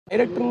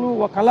డైరెక్టర్లు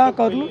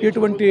కళాకారులు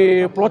ఎటువంటి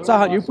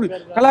ప్రోత్సాహం ఇప్పుడు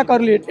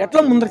కళాకారులు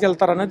ఎట్లా ముందరికి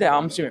వెళ్తారు అనేది ఆ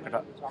అంశం ఇక్కడ.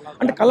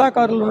 అంటే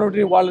కళాకారులు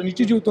వాళ్ళ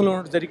నిత్య జీవితంలో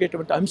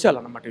జరిగేటువంటి అంశాలు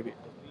అన్నమాట ఇవి.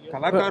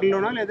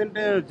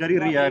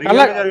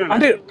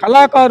 అంటే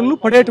కళాకారులు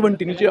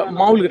పడేటువంటి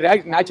మామూలుగా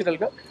న్యాచురల్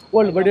గా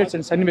వాళ్ళు పడే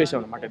సన్నివేశం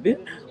అనమాట ఇది.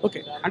 ఓకే,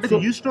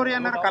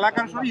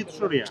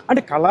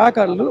 అంటే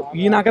కళాకారులు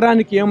ఈ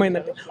నగరానికి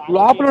ఏమైందంటే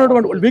లోపల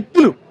ఉన్నటువంటి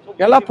వ్యక్తులు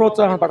ఎలా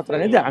ప్రోత్సాహం పడతారు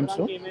అనేది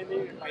అంశం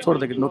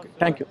చూడదగ్గర. Okay,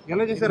 thank you.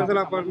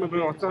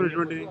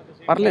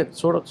 పర్లేదు,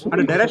 చూడొచ్చు.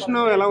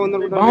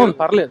 బాగుంది,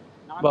 పర్లేదు.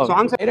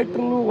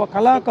 డైరెక్టర్లు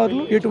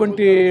కళాకారులు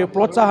ఎటువంటి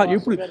ప్రోత్సాహం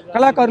ఇప్పుడు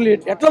కళాకారులు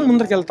ఎట్లా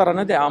ముందరికి వెళ్తారు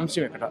అనేది ఆ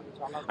అంశం ఇక్కడ.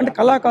 అంటే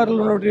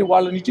కళాకారులు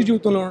వాళ్ళ నిత్య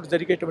జీవితంలో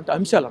జరిగేటువంటి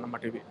అంశాలు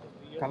అన్నమాట ఇవి.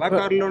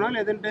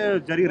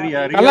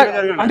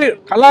 అంటే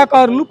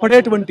కళాకారులు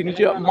పడేటువంటి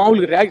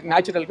మామూలుగా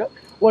న్యాచురల్ గా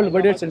వాళ్ళు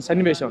పడే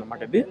సన్నివేశం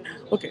అనమాట ఇది.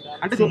 ఓకే,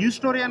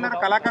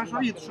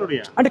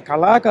 అంటే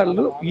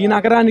కళాకారులు ఈ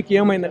నగరానికి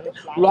ఏమైందంటే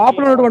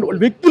లోపల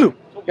ఉన్నటువంటి వ్యక్తులు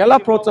ఎలా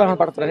ప్రోత్సాహం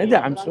పడతారు అనేది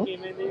అంశం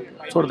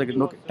చూడదగ్గర.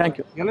 Okay, thank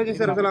you.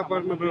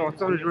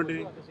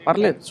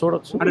 పర్లేదు,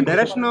 చూడొచ్చు.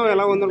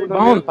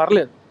 బాగుంది,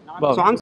 పర్లేదు.